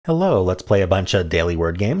Hello, let's play a bunch of daily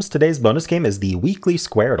word games. Today's bonus game is the weekly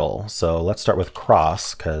Squardle. So let's start with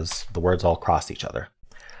cross, because the words all cross each other.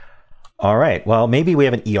 All right, well, maybe we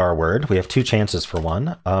have an ER word. We have two chances for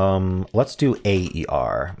one. Let's do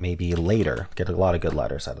AER, maybe later. Get a lot of good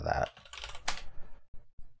letters out of that.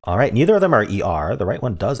 All right, neither of them are ER. The right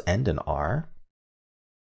one does end in R.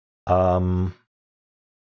 So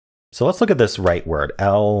let's look at this right word.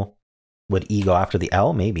 L, would E go after the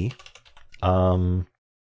L? Maybe.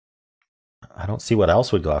 I don't see what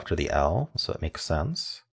else would go after the L, so it makes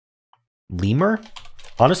sense. Lemur?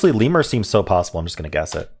 Honestly, lemur seems so possible. I'm just going to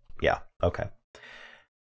guess it. Yeah, okay.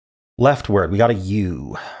 Left word, we got a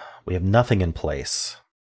U. We have nothing in place.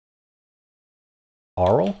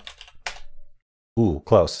 Aural? Ooh,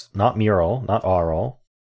 close. Not mural, not aural.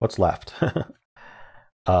 What's left?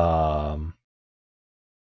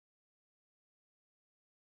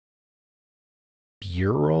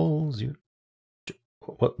 Bural?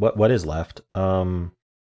 What is left? I'll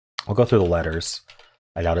go through the letters.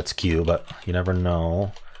 I doubt it's Q, but you never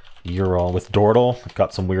know. Ural with Dordle,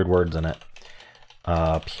 got some weird words in it.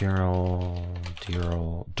 Pural,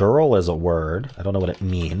 dural. Dural is a word. I don't know what it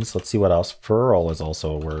means. Let's see what else. Furl is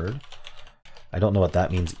also a word. I don't know what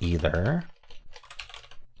that means either.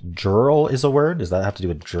 Jural is a word. Does that have to do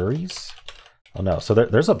with juries? Oh no. So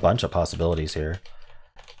there's a bunch of possibilities here.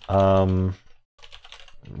 Viral.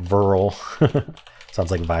 Sounds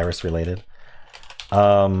like virus related.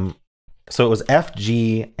 So it was F,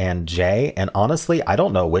 G, and J, and honestly, I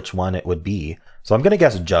don't know which one it would be. So I'm going to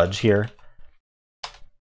guess judge here.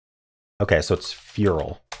 Okay, so it's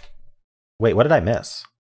fural. Wait, what did I miss?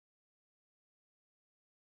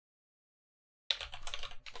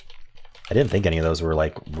 I didn't think any of those were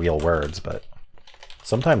like real words, but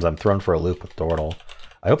sometimes I'm thrown for a loop with Dordle.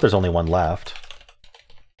 I hope there's only one left.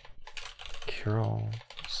 Cural,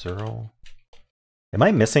 Cyril. Am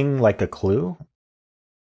I missing like a clue?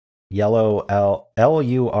 Yellow,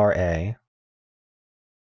 L-U-R-A.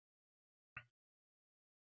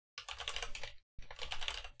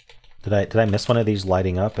 Did I miss one of these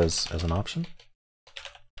lighting up as an option?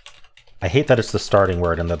 I hate that it's the starting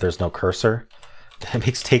word and that there's no cursor.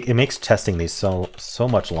 It makes testing these so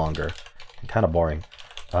much longer. Kind of boring.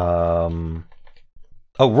 Oh,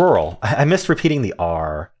 rural. I missed repeating the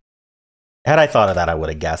R. Had I thought of that, I would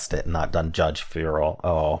have guessed it and not done judge fural.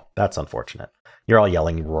 Oh, that's unfortunate. You're all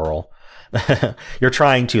yelling rural. You're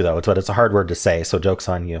trying to, though, but it's a hard word to say, so joke's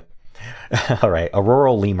on you. All right, a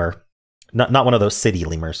rural lemur. Not one of those city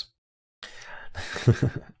lemurs.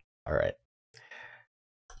 All right.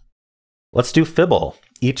 Let's do fibble.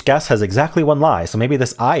 Each guess has exactly one lie, so maybe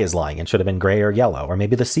this I is lying and should have been gray or yellow, or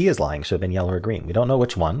maybe the C is lying, should have been yellow or green. We don't know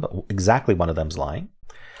which one, but exactly one of them's lying.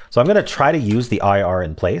 So I'm going to try to use the IR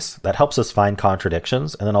in place. That helps us find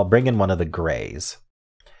contradictions, and then I'll bring in one of the grays.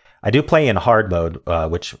 I do play in hard mode,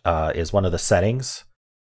 which is one of the settings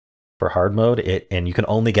for hard mode, and you can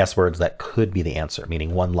only guess words that could be the answer,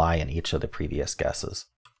 meaning one lie in each of the previous guesses.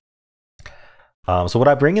 So would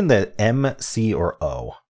I bring in the M, C, or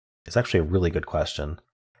O? It's actually a really good question.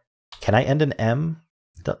 Can I end in M?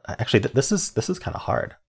 Actually, this is kind of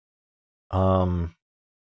hard.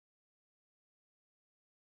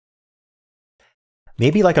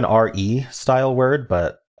 Maybe like an RE style word,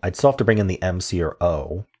 but I'd still have to bring in the M, C, or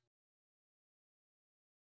O.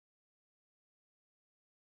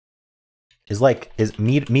 Is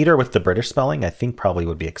meter with the British spelling? I think probably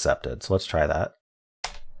would be accepted. So let's try that.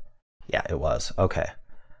 Yeah, it was. Okay.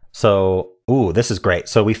 So, ooh, this is great.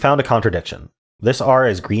 So we found a contradiction. This R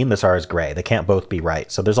is green, this R is gray. They can't both be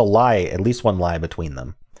right. So there's a lie, at least one lie between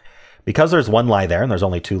them. Because there's one lie there and there's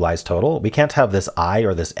only two lies total, we can't have this I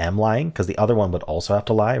or this M lying because the other one would also have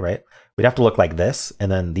to lie, right? We'd have to look like this,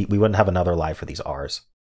 and then we wouldn't have another lie for these R's.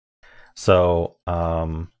 So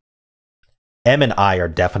M and I are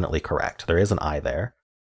definitely correct. There is an I there.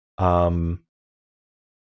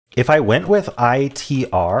 If I went with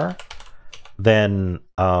ITR, then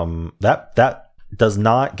that does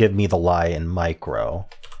not give me the lie in micro.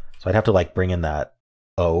 So I'd have to like bring in that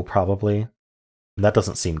O probably. That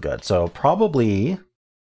doesn't seem good. So probably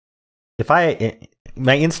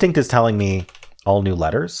my instinct is telling me all new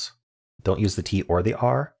letters. Don't use the T or the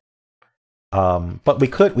R. But we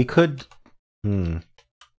could.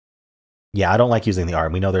 Yeah, I don't like using the R.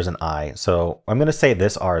 We know there's an I. So I'm going to say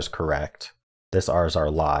this R is correct. This R is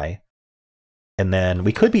our lie. And then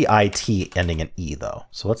we could be IT ending in E though.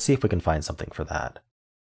 So let's see if we can find something for that.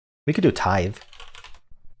 We could do tithe.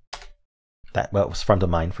 That was front of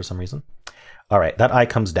mind for some reason. All right, that I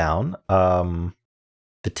comes down.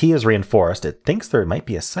 The T is reinforced. It thinks there might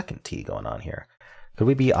be a second T going on here. Could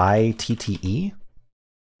we be ITTE?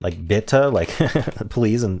 like bitte, like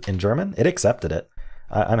please in German. It accepted it.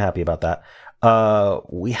 I'm happy about that.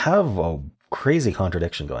 We have a crazy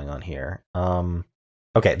contradiction going on here.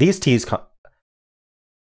 Okay, these T's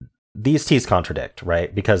contradict,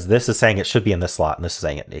 right? Because this is saying it should be in this slot, and this is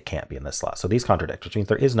saying it can't be in this slot. So these contradict, which means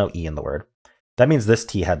there is no E in the word. That means this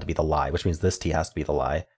T had to be the lie, which means this T has to be the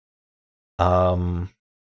lie.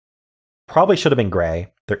 Probably should have been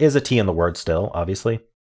gray. There is a T in the word still, obviously.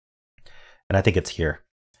 And I think it's here.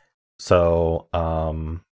 So,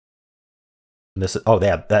 this is, oh,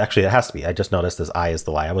 yeah, actually, it has to be. I just noticed this I is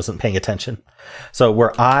the lie. I wasn't paying attention. So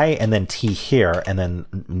we're I and then T here, and then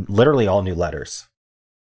literally all new letters.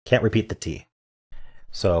 Can't repeat the T.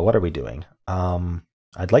 So what are we doing?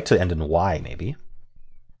 I'd like to end in Y, maybe.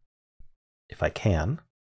 If I can.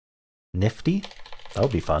 Nifty. That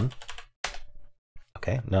would be fun.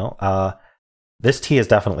 Okay, no. This T is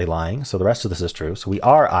definitely lying, so the rest of this is true. So we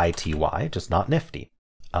are ITY, just not nifty.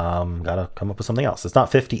 Gotta come up with something else. It's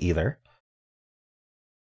not 50 either.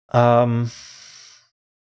 Could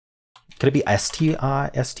it be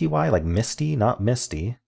STY, like misty, not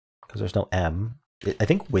misty, because there's no M. I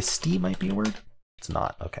think wisty might be a word. It's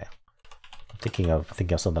not. Okay. I'm thinking of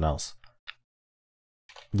something else.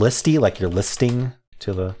 Listy, like you're listing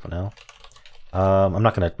to the no. I'm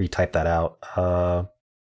not gonna retype that out.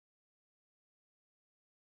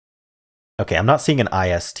 Okay, I'm not seeing an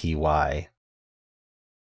ISTY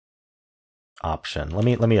option. Let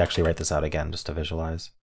me actually write this out again just to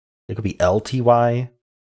visualize. It could be LTY.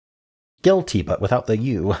 Guilty, but without the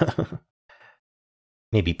U.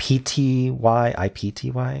 Maybe PTY,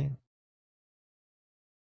 IPTY.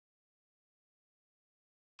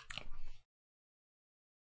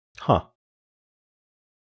 Huh.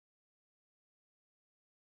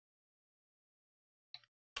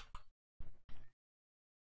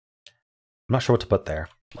 I'm not sure what to put there.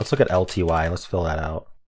 Let's look at LTY. Let's fill that out.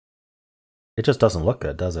 It just doesn't look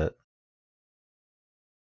good, does it?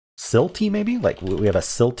 Silty, maybe? Like we have a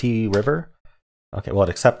silty river? Okay, well, it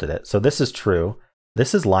accepted it. So this is true.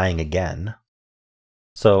 This is lying again.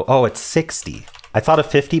 So, oh, it's 60. I thought of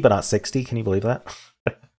 50, but not 60. Can you believe that?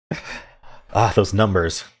 Those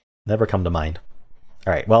numbers never come to mind.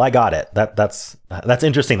 All right, well, I got it. That's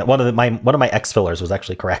interesting. That one of my X fillers was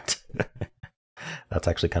actually correct. That's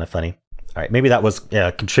actually kind of funny. All right, maybe that was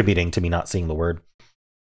contributing to me not seeing the word.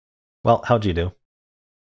 Well, how'd you do?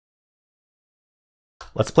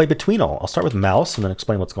 Let's play betweenal. I'll start with mouse and then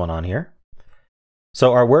explain what's going on here.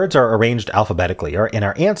 So our words are arranged alphabetically, and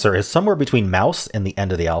our answer is somewhere between mouse and the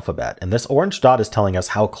end of the alphabet. And this orange dot is telling us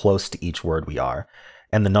how close to each word we are,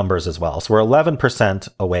 and the numbers as well. So we're 11%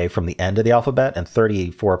 away from the end of the alphabet and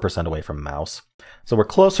 34% away from mouse. So we're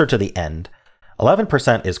closer to the end.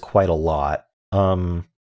 11% is quite a lot. I'm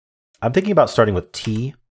thinking about starting with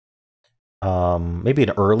T. Maybe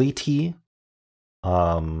an early T.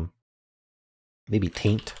 Maybe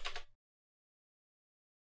taint.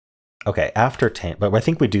 Okay, after taint, but I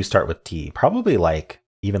think we do start with T. Probably like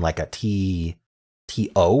even like a TO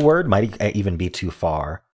word might even be too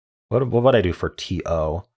far. What would I do for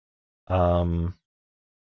TO?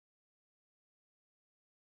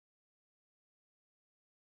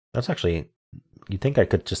 That's actually, you'd think I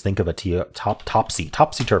could just think of a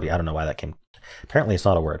topsy-turvy. I don't know why that came. Apparently it's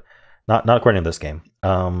not a word. Not according to this game.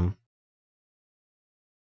 All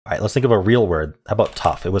right, let's think of a real word. How about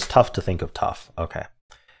tough? It was tough to think of tough. Okay.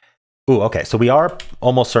 Ooh, okay. So we are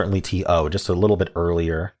almost certainly TO, just a little bit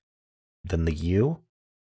earlier than the U.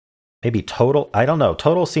 Maybe total. I don't know.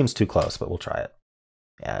 Total seems too close, but we'll try it.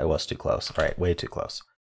 Yeah, it was too close. All right, way too close.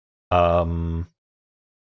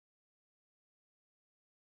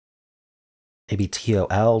 Maybe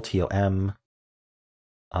TOL, TOM,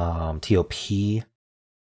 TOP.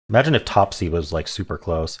 Imagine if Topsy was like super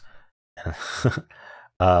close.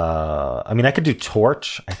 I mean, I could do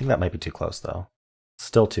torch. I think that might be too close though.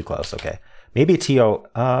 Still too close. Okay, maybe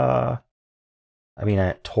I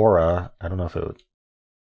mean, Torah. I don't know if it would.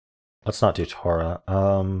 Let's not do Torah.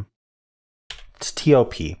 It's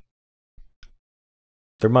TOP.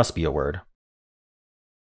 There must be a word.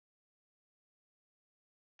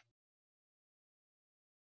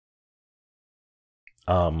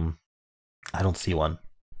 I don't see one.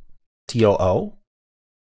 TOO.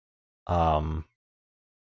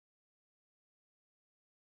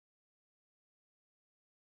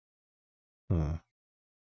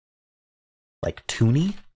 Like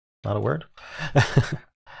toony? Not a word.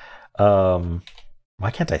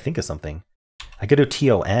 Why can't I think of something? I could do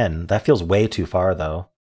TON. That feels way too far though.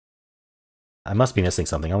 I must be missing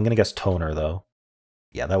something. I'm gonna guess toner though.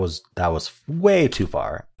 Yeah, that was way too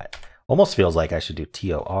far. Almost feels like I should do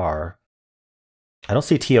TOR. I don't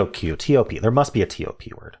see TOQ. TOP. There must be a TOP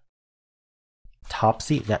word.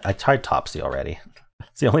 Topsy? Yeah, I tried topsy already.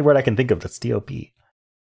 It's the only word I can think of that's TOP.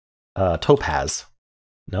 Topaz.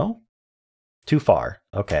 No? Too far.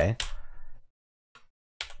 Okay.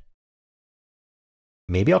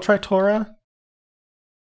 Maybe I'll try Torah?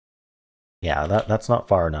 Yeah, that's not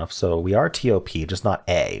far enough. So we are TOP, just not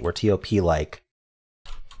A. We're TOP like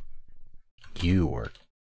U or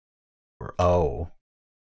O.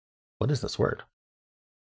 What is this word?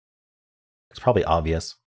 It's probably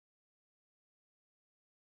obvious.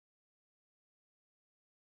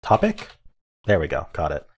 Topic? There we go.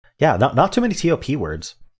 Got it. Yeah, not too many TOP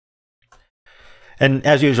words. And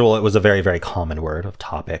as usual, it was a very, very common word of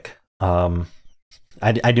topic. I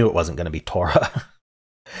knew it wasn't going to be Torah.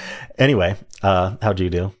 Anyway, how'd you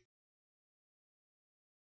do?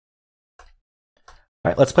 All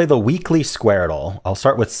right, let's play the weekly Squardle. I'll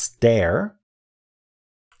start with stare.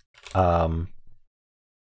 And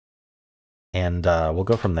we'll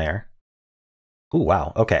go from there. Ooh,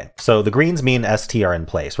 wow. Okay, so the greens mean ST are in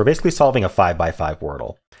place. We're basically solving a 5x5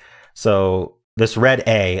 Wordle. So this red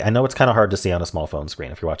A, I know it's kind of hard to see on a small phone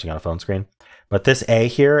screen if you're watching on a phone screen, but this A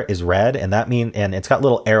here is red, and and it's got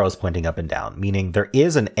little arrows pointing up and down, meaning there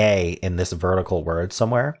is an A in this vertical word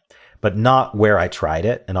somewhere, but not where I tried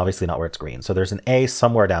it, and obviously not where it's green. So there's an A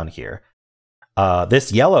somewhere down here.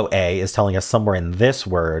 This yellow A is telling us somewhere in this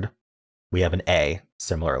word we have an A,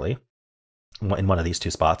 similarly, in one of these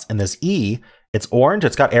two spots. And this E, it's orange,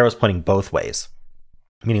 it's got arrows pointing both ways,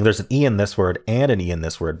 meaning there's an E in this word and an E in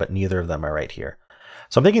this word, but neither of them are right here.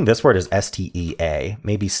 So I'm thinking this word is STEA,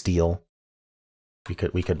 maybe steel. We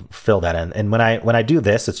could fill that in. And when I do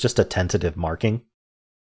this, it's just a tentative marking,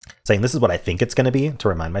 saying this is what I think it's going to be to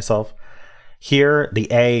remind myself. Here, the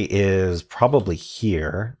A is probably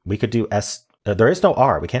here. We could do there is no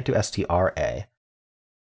R. We can't do STRA.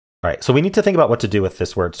 All right, so we need to think about what to do with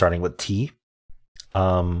this word starting with T.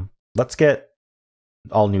 Let's get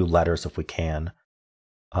all new letters if we can.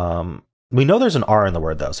 We know there's an R in the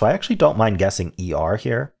word though, so I actually don't mind guessing ER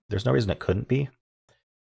here. There's no reason it couldn't be.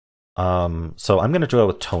 So I'm going to go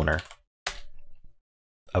with toner.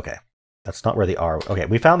 Okay, that's not where the R. Okay,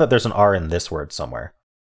 we found that there's an R in this word somewhere.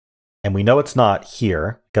 And we know it's not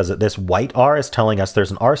here because this white R is telling us there's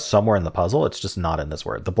an R somewhere in the puzzle. It's just not in this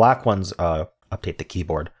word. The black ones update the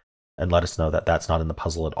keyboard and let us know that that's not in the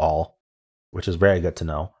puzzle at all, which is very good to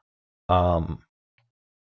know.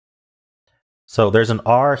 So there's an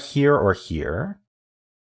R here or here.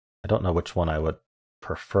 I don't know which one I would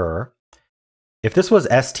prefer. If this was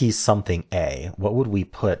ST something A, what would we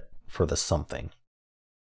put for the something?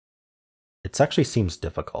 It actually seems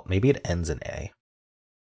difficult. Maybe it ends in A.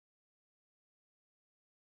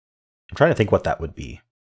 I'm trying to think what that would be.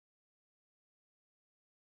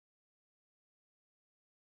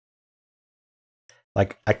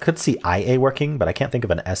 Like, I could see IA working, but I can't think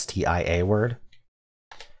of an STIA word.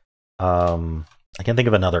 I can't think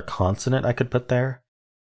of another consonant I could put there.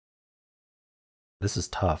 This is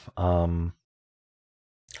tough.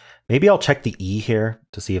 Maybe I'll check the E here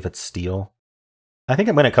to see if it's steel. I think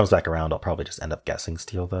when it comes back around, I'll probably just end up guessing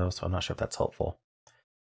steel though, so I'm not sure if that's helpful.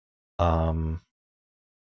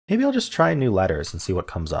 Maybe I'll just try new letters and see what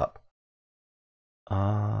comes up.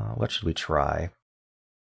 What should we try?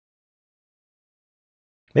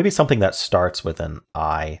 Maybe something that starts with an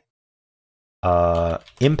I.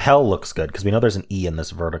 Impel looks good because we know there's an E in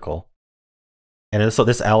this vertical. And so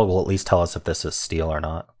this L will at least tell us if this is steel or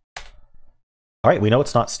not. All right, we know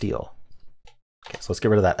it's not steel. Okay, so let's get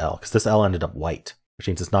rid of that L because this L ended up white, which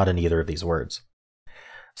means it's not in either of these words.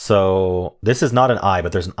 So this is not an I,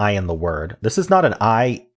 but there's an I in the word. This is not an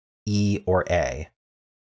I, E, or A.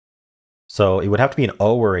 So it would have to be an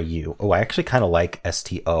O or a U. Oh, I actually kind of like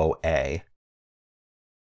STOA.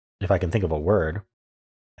 If I can think of a word.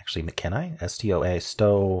 Actually, can I? STOA,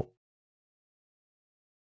 stow.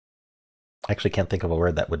 I actually can't think of a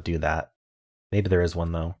word that would do that. Maybe there is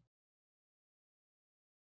one though.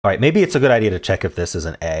 All right, maybe it's a good idea to check if this is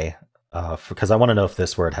an A, because I want to know if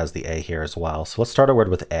this word has the A here as well. So let's start a word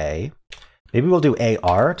with A. Maybe we'll do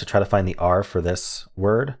AR to try to find the R for this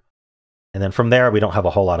word. And then from there, we don't have a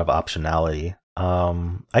whole lot of optionality.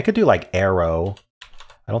 I could do like arrow.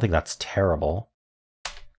 I don't think that's terrible.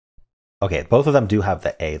 Okay, both of them do have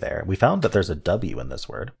the A there. We found that there's a W in this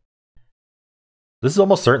word. This is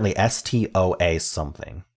almost certainly STOA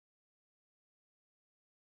something.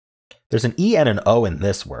 There's an E and an O in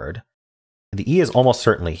this word. And the E is almost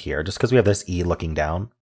certainly here, just because we have this E looking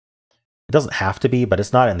down. It doesn't have to be, but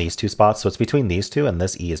it's not in these two spots, so it's between these two, and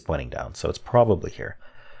this E is pointing down, so it's probably here.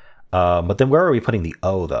 But then where are we putting the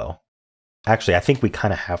O, though? Actually, I think we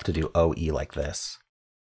kind of have to do OE like this.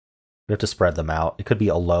 We have to spread them out. It could be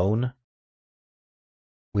alone.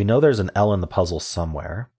 We know there's an L in the puzzle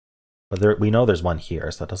somewhere, but we know there's one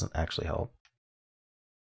here, so that doesn't actually help.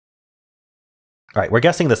 All right, we're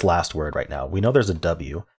guessing this last word right now. We know there's a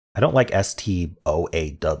W. I don't like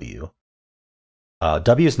S-T-O-A-W.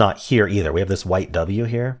 W is not here either. We have this white W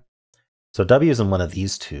here. So W is in one of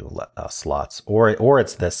these two slots, or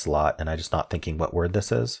it's this slot, and I'm just not thinking what word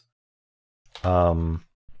this is.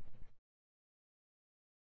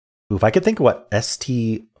 If I could think of what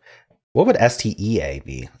would S-T-E-A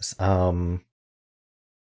be?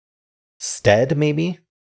 Stead, maybe?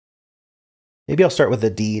 Maybe I'll start with a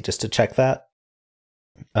D just to check that.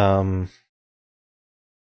 Start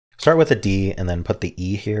with a D and then put the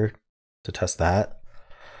E here to test that.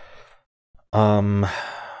 There's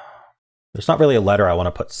not really a letter I want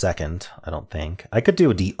to put second, I don't think. I could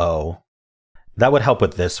do D-O. That would help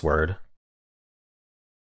with this word.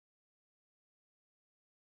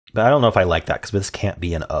 But I don't know if I like that because this can't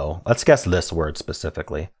be an O. Let's guess this word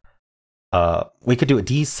specifically. We could do a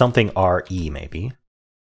D something R-E maybe.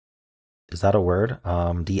 Is that a word?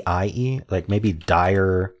 D-I-E? Like maybe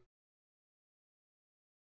dire.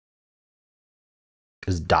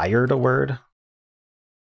 Is dired a word?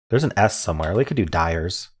 There's an S somewhere. We could do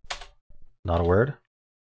dyers. Not a word?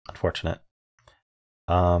 Unfortunate.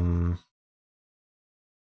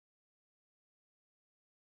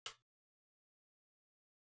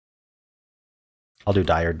 I'll do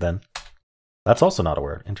dired then. That's also not a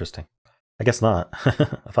word. Interesting. I guess not.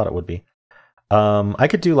 I thought it would be. I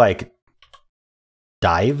could do like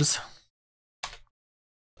dives.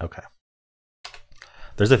 Okay.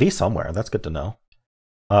 There's a V somewhere. That's good to know.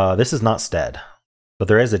 This is not stead, but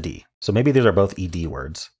there is a D. So maybe these are both ED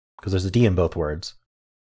words because there's a D in both words.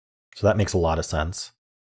 So that makes a lot of sense.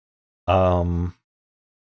 What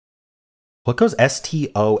goes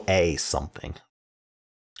S-T-O-A something?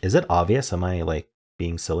 Is it obvious? Am I like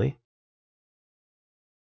being silly?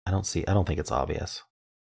 I don't think it's obvious.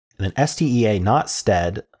 And then S-T-E-A, not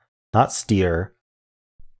stead, not steer,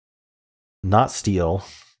 not steal.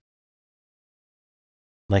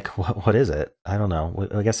 Like, what is it? I don't know.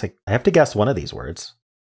 I guess I have to guess one of these words.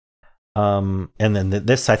 And then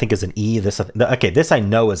this I think is an E. Okay, this I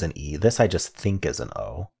know is an E. This I just think is an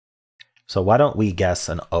O. So why don't we guess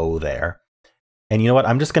an O there? And you know what?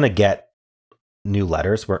 I'm just gonna get new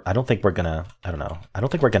letters. I don't think we're gonna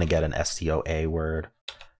get an S-T-O-A word.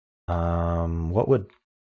 What would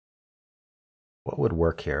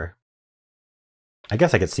work here? I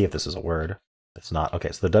guess I could see if this is a word. It's not.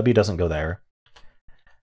 Okay, so the W doesn't go there.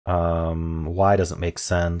 Y doesn't make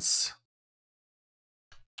sense.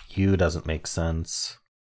 U doesn't make sense.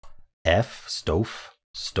 F, stofe,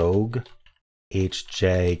 stogue, H,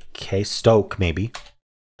 J, K, stoke, maybe.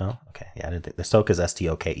 Oh, okay. Yeah, I didn't think the stoke is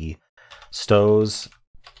S-T-O-K-E. Stows.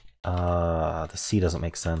 The C doesn't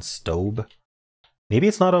make sense. Stobe. Maybe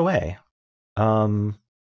it's not O-A.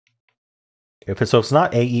 If it's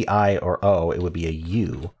not A, E, I, or O, it would be a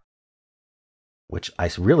U, which I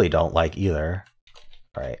really don't like either.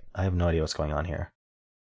 All right, I have no idea what's going on here.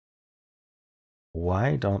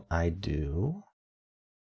 Why don't I do...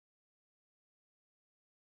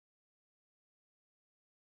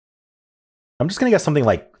 I'm just going to get something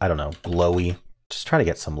like, I don't know, glowy. Just try to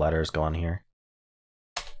get some letters going here.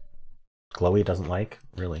 Glowy doesn't like?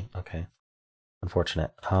 Really? Okay.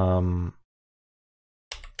 Unfortunate.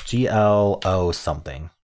 G-L-O something.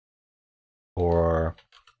 Or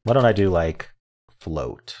why don't I do like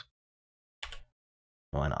float?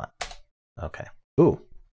 Why not? Okay. Ooh.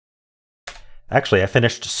 Actually, I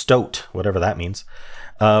finished stoat, whatever that means.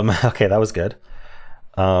 Okay, that was good.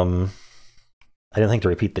 I didn't think to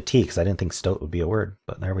repeat the T because I didn't think stoat would be a word,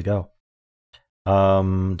 but there we go.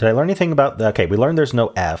 Did I learn anything about the... Okay, we learned there's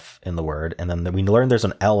no F in the word, and then we learned there's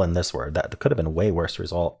an L in this word. That could have been a way worse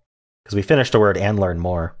result because we finished a word and learned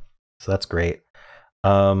more. So that's great.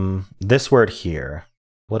 This word here,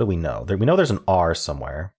 what do we know? We know there's an R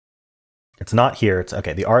somewhere. It's not here. It's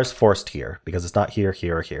okay. The R is forced here because it's not here,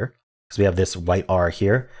 here, or here. Because we have this white R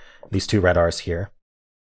here, these two red R's here.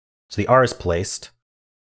 So the R is placed.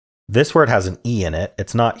 This word has an E in it.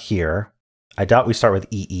 It's not here. I doubt we start with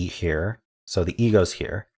EE here. So the E goes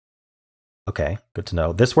here. Okay, good to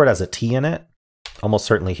know. This word has a T in it. Almost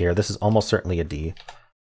certainly here. This is almost certainly a D.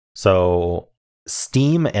 So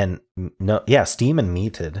steam and steam and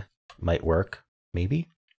meated might work. Maybe.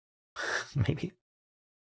 Maybe.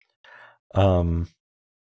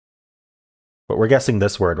 But we're guessing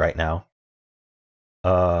this word right now.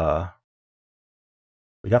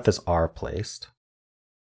 We got this R placed.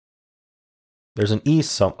 There's an E.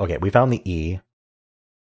 Okay, we found the E.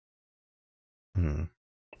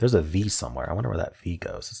 There's a V somewhere. I wonder where that V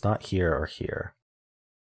goes. It's not here or here.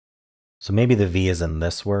 So maybe the V is in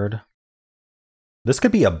this word. This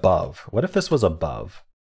could be above. What if this was above?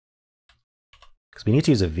 Because we need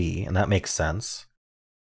to use a V, and that makes sense.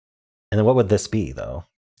 And then what would this be, though?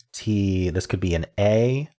 T, this could be an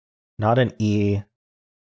A, not an E.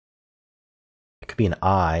 It could be an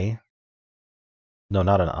I. No,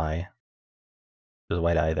 not an I. There's a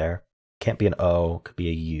white I there. Can't be an O, could be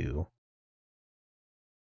a U.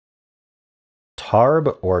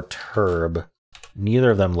 Tarb or turb.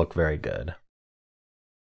 Neither of them look very good.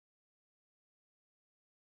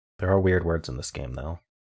 There are weird words in this game, though.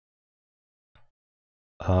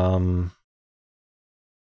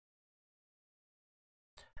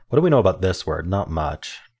 What do we know about this word? Not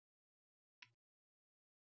much.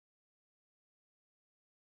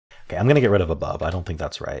 Okay, I'm going to get rid of above. I don't think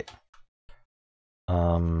that's right.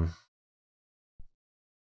 There's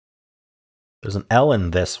an L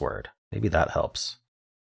in this word. Maybe that helps.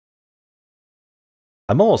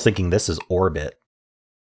 I'm almost thinking this is orbit.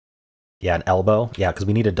 Yeah, an elbow. Yeah, because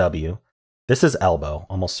we need a W. This is elbow,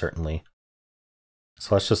 almost certainly.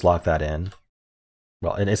 So let's just lock that in.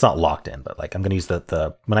 Well, it's not locked in, but like I'm going to use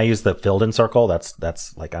the when I use the filled in circle,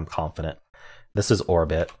 that's like I'm confident. This is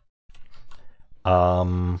orbit.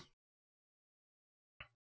 So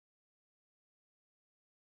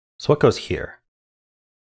what goes here?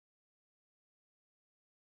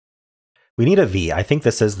 We need a V. I think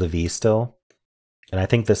this is the V still. And I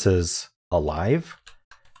think this is alive.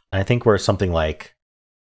 And I think we're something like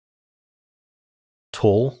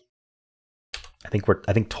tool. I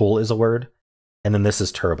think tool is a word. And then this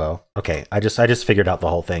is turbo. Okay, I just figured out the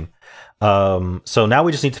whole thing. So now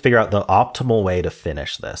we just need to figure out the optimal way to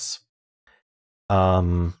finish this.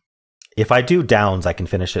 If I do downs, I can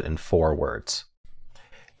finish it in 4 words.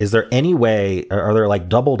 Is there any way, are there like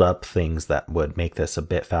doubled up things that would make this a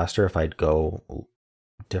bit faster if I'd go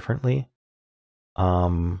differently?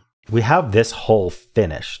 We have this whole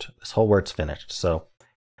finished. This whole word's finished, so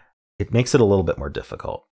it makes it a little bit more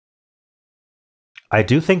difficult. I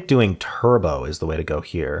do think doing turbo is the way to go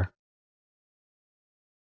here.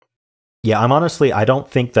 Yeah, I don't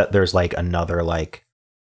think that there's like another like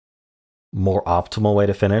more optimal way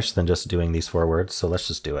to finish than just doing these 4 words. So let's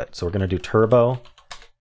just do it. So we're going to do turbo.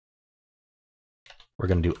 We're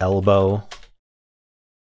going to do elbow.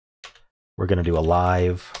 We're going to do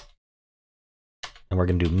alive. And we're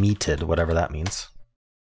going to do meated, whatever that means.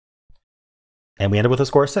 And we ended with a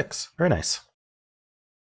score of 6. Very nice.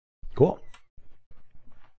 Cool.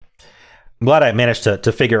 I'm glad I managed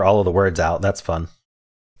to figure all of the words out. That's fun.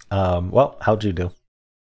 Well, how'd you do?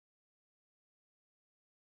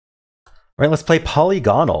 All right, let's play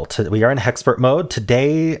polygonal. We are in hexpert mode.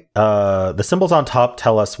 Today, the symbols on top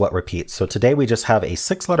tell us what repeats. So today we just have a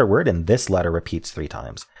 6-letter word, and this letter repeats 3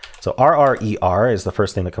 times. So R-R-E-R is the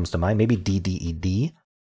first thing that comes to mind. Maybe D-D-E-D.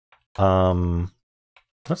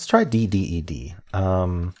 Let's try D-D-E-D.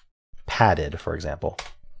 Padded, for example.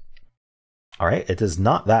 All right, it is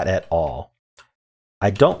not that at all. I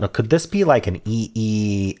don't know. Could this be like an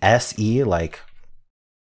E-E-S-E? Like,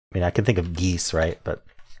 I mean, I can think of geese, right? But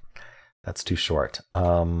that's too short. I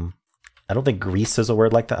don't think Greece is a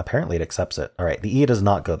word like that. Apparently it accepts it. All right, the E does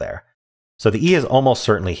not go there. So the E is almost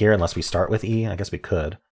certainly here unless we start with E. I guess we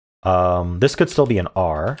could. This could still be an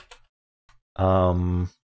R. What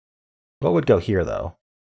would go here, though?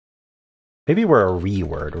 Maybe we're a re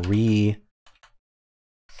word. Re.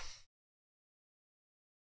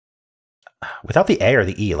 Without the A or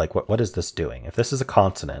the E, like what is this doing? If this is a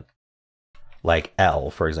consonant, like L,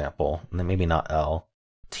 for example, and then maybe not L,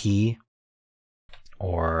 T,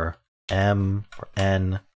 or M, or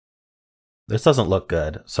N, this doesn't look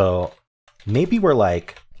good. So maybe we're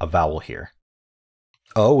like a vowel here.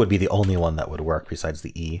 O would be the only one that would work besides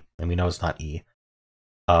the E, and we know it's not E.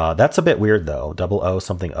 That's a bit weird, though. Double O,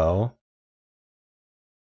 something O.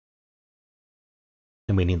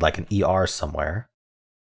 And we need like an ER somewhere.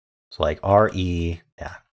 So like R-E,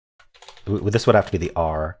 yeah. This would have to be the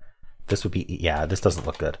R. This would be, yeah, this doesn't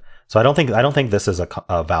look good. So I don't think this is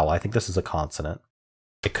a vowel. I think this is a consonant.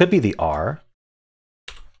 It could be the R.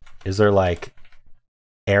 Is there like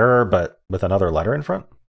error but with another letter in front?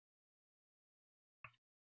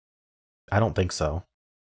 I don't think so.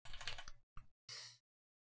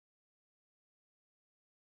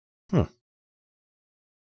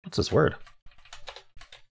 What's this word?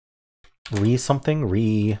 Re something?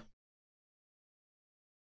 Re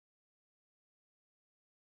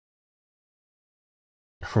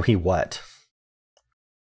what?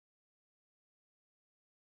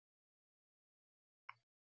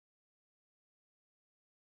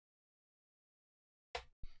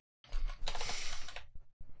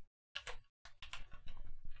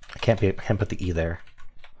 can't put the E there.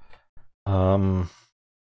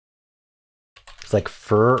 It's like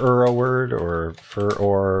fur a word or fur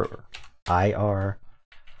or IR.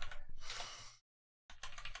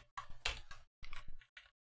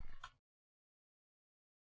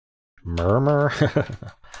 Murmur.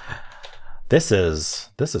 This is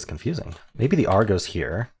confusing. Maybe the R goes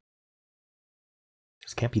here.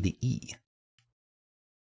 This can't be the E.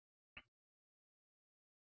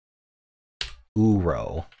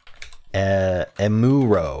 Uro.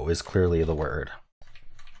 Emuro is clearly the word.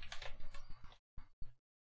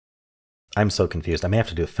 I'm so confused. I may have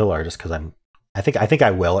to do a filler just because I think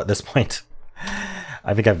I will at this point.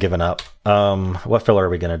 I think I've given up. What filler are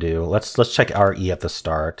we gonna do? Let's check RE at the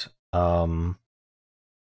start. What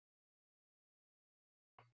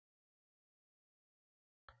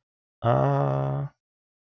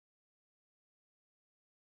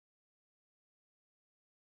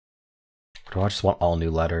do I just want all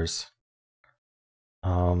new letters?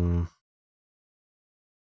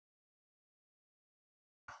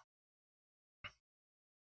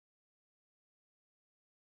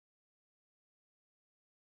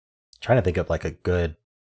 Trying to think of like a good.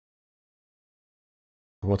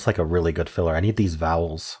 What's like a really good filler? I need these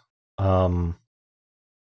vowels.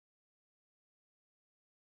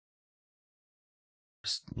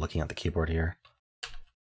 Just looking at the keyboard here.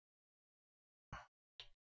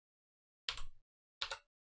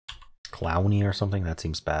 Clowny or something? That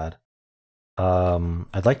seems bad.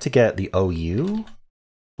 I'd like to get the OU.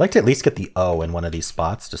 I'd like to at least get the O in one of these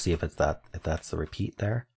spots to see if that's the repeat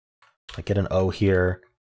there. Like get an O here.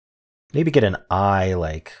 Maybe get an I,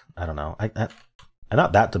 like, I don't know. I'm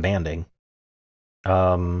not that demanding.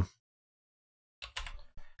 I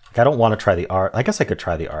don't want to try the R. I guess I could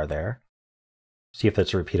try the R there. See if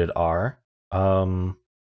it's a repeated R. CHOR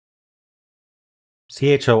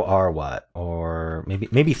what? Or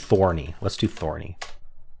maybe thorny. Let's do thorny.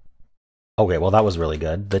 Okay, well that was really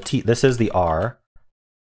good. The T, this is the R.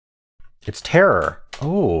 It's terror.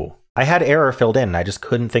 Oh, I had error filled in and I just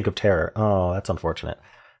couldn't think of terror. Oh, that's unfortunate.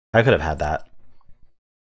 I could have had that.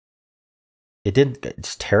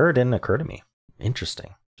 Terror didn't occur to me.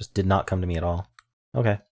 Interesting. Just did not come to me at all.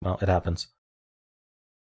 Okay, well, it happens.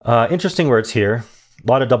 Interesting words here.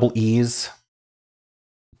 A lot of double E's.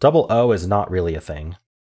 Double O is not really a thing.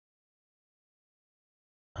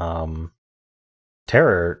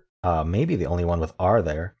 Terror, maybe the only one with R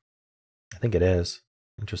there. I think it is.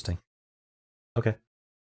 Interesting. Okay.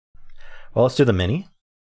 Well, let's do the mini.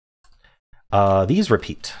 These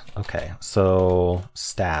repeat. Okay, so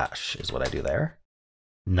stash is what I do there.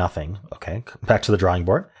 Nothing. Okay, back to the drawing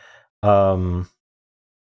board. I'm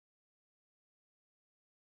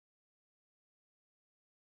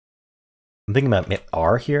thinking about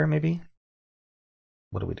R here, maybe.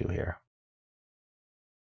 What do we do here?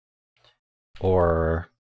 Or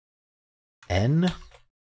N?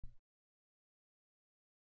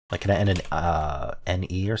 Like can I end in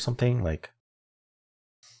NE or something? Like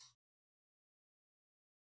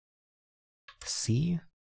C?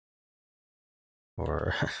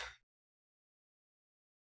 Or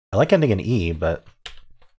I like ending in E, but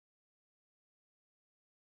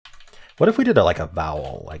what if we did like a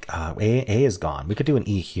vowel? Like A is gone. We could do an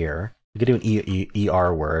E here. We could do an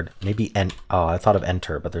ER word. Maybe N. Oh, I thought of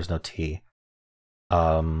enter, but there's no T.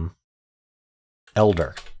 Elder.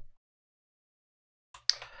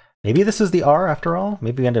 Maybe this is the R after all.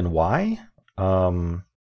 Maybe we end in Y. I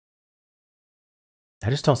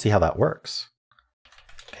just don't see how that works.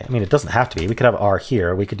 Okay, I mean, it doesn't have to be. We could have R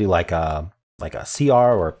here. We could do like a CR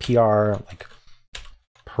or a PR, like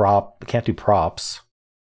prop. We can't do props.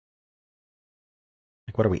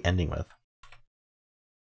 Like, what are we ending with?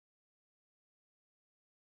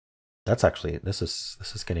 That's actually, this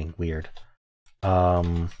is getting weird.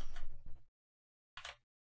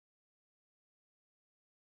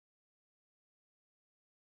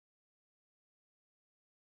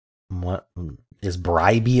 What is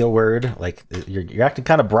bribey a word? Like you're acting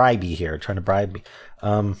kind of bribey here, trying to bribe me.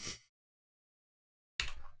 Wow,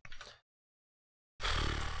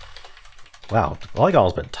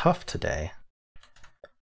 volleyball's been tough today.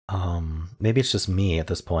 Maybe it's just me at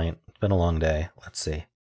this point. It's been a long day. Let's see.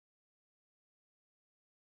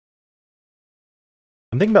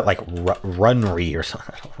 I'm thinking about like runry or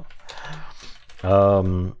something.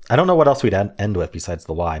 I don't know what else we'd end with besides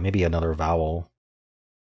the Y. Maybe another vowel.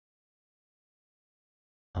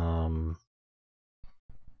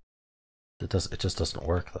 It just doesn't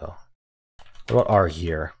work though. What about R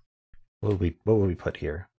here? What would we put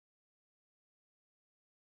here?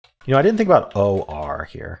 You know, I didn't think about OR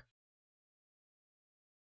here.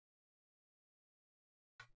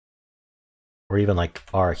 Or even like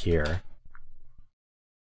R here.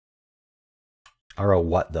 R O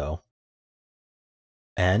what though?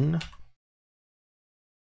 N?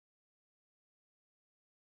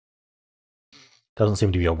 Doesn't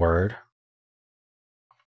seem to be a word.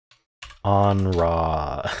 On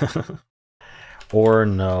raw. Or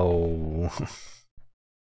no.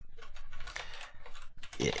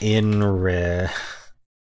 In re.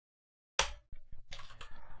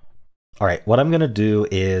 All right, what I'm gonna do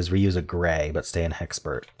is reuse a gray, but stay in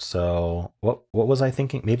Hexpert. So what was I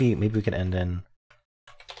thinking? Maybe we can end in.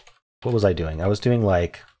 What was I doing? I was doing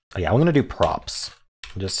like, oh yeah, I'm gonna do props.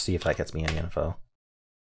 Just see if that gets me any info.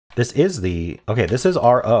 This is the, okay, this is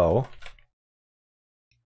RO.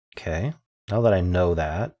 Okay, now that I know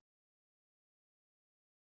that.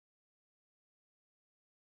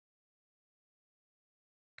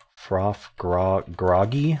 Froth,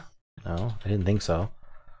 groggy? No, I didn't think so.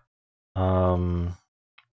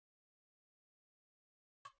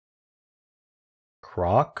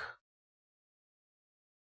 Croc?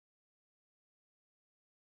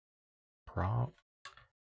 Prop?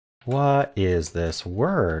 What is this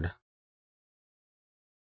word?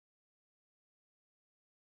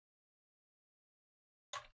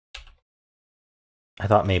 I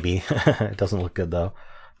thought maybe. It doesn't look good though.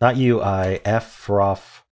 Not UI, F,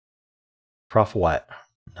 froth. Froth what?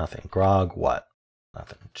 Nothing. Grog what?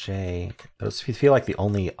 Nothing. J. Those feel like the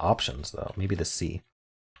only options though. Maybe the C.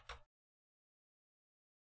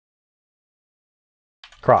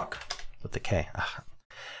 Croc with the K. Ugh.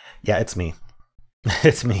 Yeah, it's me.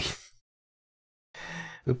 It's me.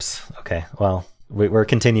 Oops. Okay, well, we're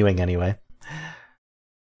continuing anyway.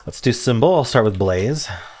 Let's do symbol. I'll start with Blaze.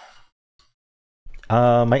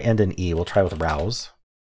 Might end in E. We'll try with Rouse.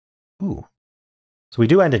 Ooh. So we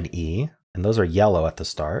do end in E, and those are yellow at the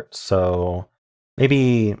start. So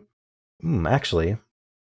maybe, actually,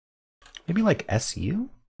 maybe like SU?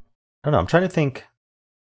 I don't know. I'm trying to think.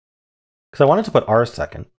 Because I wanted to put R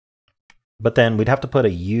second, but then we'd have to put a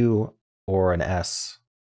U or an S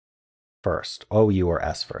first. OU or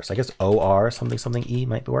S first. I guess OR something something E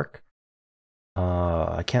might work.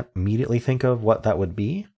 I can't immediately think of what that would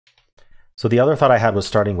be. So the other thought I had was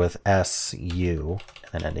starting with SU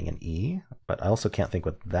and then ending in E, but I also can't think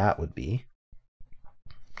what that would be.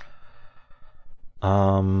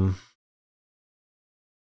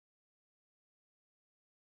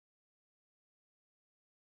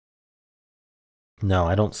 No,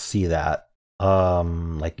 I don't see that.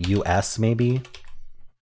 Like US maybe?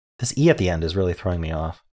 This E at the end is really throwing me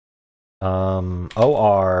off.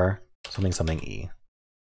 OR something something E.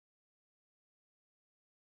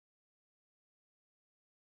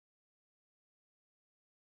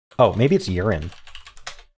 Oh, maybe it's urine.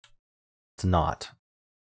 It's not.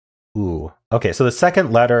 Ooh. Okay, so the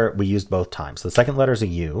second letter we used both times. So the second letter is a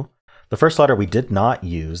U. The first letter we did not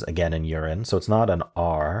use again in urine, so it's not an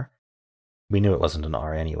R. We knew it wasn't an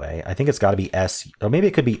R anyway. I think it's got to be S, or maybe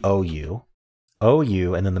it could be OU.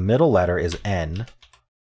 OU, and then the middle letter is N.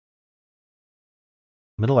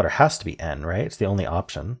 Middle letter has to be N, right? It's the only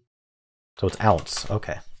option. So it's ounce.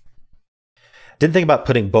 Okay. Didn't think about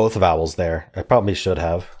putting both vowels there. I probably should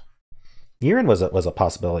have. Urine was a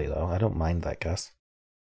possibility, though. I don't mind that guess.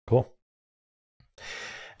 Cool.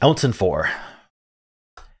 Ounce and 4.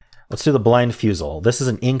 Let's do the blind fusel. This is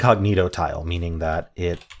an incognito tile, meaning that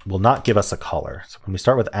it will not give us a color. So when we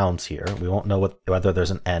start with ounce here, we won't know whether there's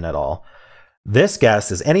an N at all. This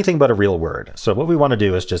guess is anything but a real word. So what we want to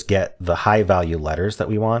do is just get the high value letters that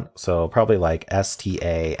we want. So probably like S, T,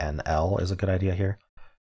 A, and L is a good idea here.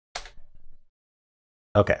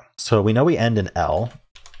 Okay, so we know we end in L.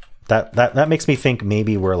 That makes me think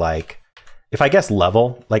maybe we're like, if I guess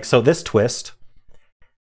level, like, so this twist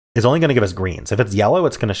is only going to give us greens. If it's yellow,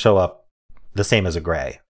 it's going to show up the same as a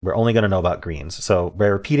gray. We're only going to know about greens. So by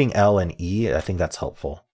repeating L and E, I think that's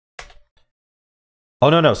helpful. Oh,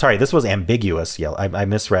 no, sorry. This was ambiguous yellow. I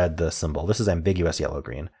misread the symbol. This is ambiguous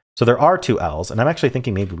yellow-green. So there are two L's, and I'm actually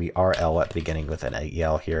thinking maybe we are L at the beginning with an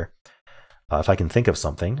EL here, if I can think of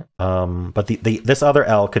something. But this other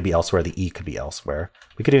L could be elsewhere. The E could be elsewhere.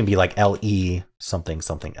 We could even be like LE something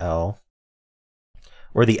something L.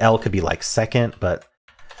 Or the L could be like second, but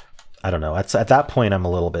I don't know. At that point, I'm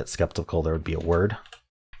a little bit skeptical there would be a word.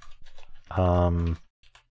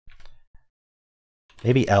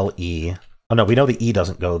 Maybe LE. Oh no, we know the E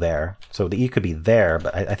doesn't go there. So the E could be there,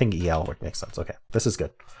 but I think EL would make sense. Okay, this is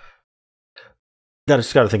good.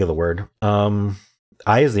 Just gotta think of the word.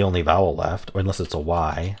 I is the only vowel left, or unless it's a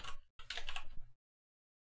Y.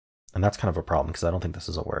 And that's kind of a problem because I don't think this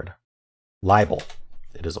is a word. Libel.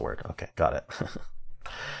 It is a word. Okay, got it.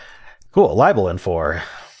 Cool, libel in 4.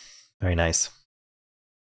 Very nice.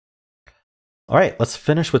 All right, let's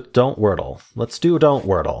finish with Don't Wordle. Let's do Don't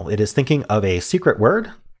Wordle. It is thinking of a secret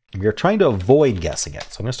word. We're trying to avoid guessing it.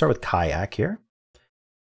 So I'm going to start with kayak here.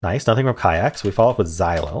 Nice, nothing from kayak. So we follow up with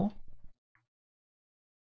xylo.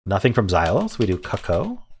 Nothing from xylo, so we do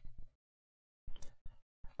cuckoo.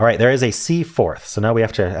 All right, there is a C fourth, so now we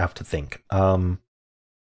have to think. Thinking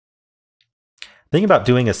about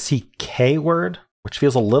doing a CK word, which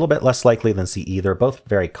feels a little bit less likely than CE. They're both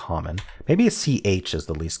very common. Maybe a CH is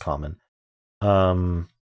the least common.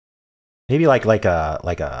 Maybe like a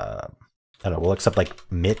I don't know, we'll accept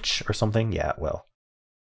like Mitch or something. Yeah, it will.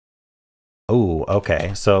 Oh,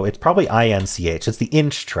 okay. So it's probably INCH. It's the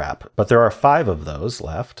inch trap, but there are 5 of those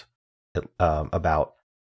left. About.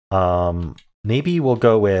 Maybe we'll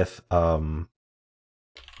go with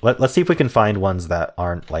let's see if we can find ones that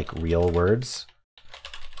aren't like real words.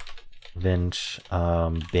 Vinch,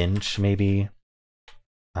 binch, maybe.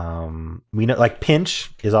 We know like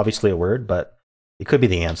pinch is obviously a word, but it could be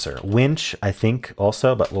the answer. Winch, I think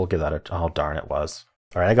also, but we'll give that a, oh darn, it was.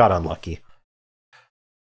 All right, I got unlucky.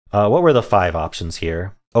 What were the 5 options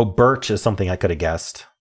here? Oh, birch is something I could have guessed,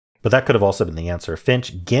 but that could have also been the answer.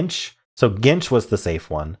 Finch, ginch. So ginch was the safe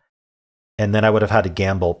one. And then I would have had to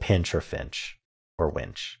gamble pinch or finch or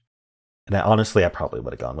winch. And honestly, I probably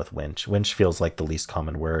would have gone with winch. Winch feels like the least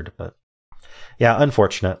common word, but yeah,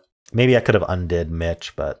 unfortunate. Maybe I could have undid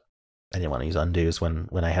Mitch, but I didn't want to use undos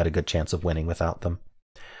when I had a good chance of winning without them.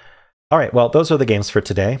 All right, well, those are the games for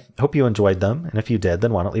today. Hope you enjoyed them. And if you did,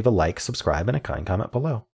 then why not leave a like, subscribe, and a kind comment below.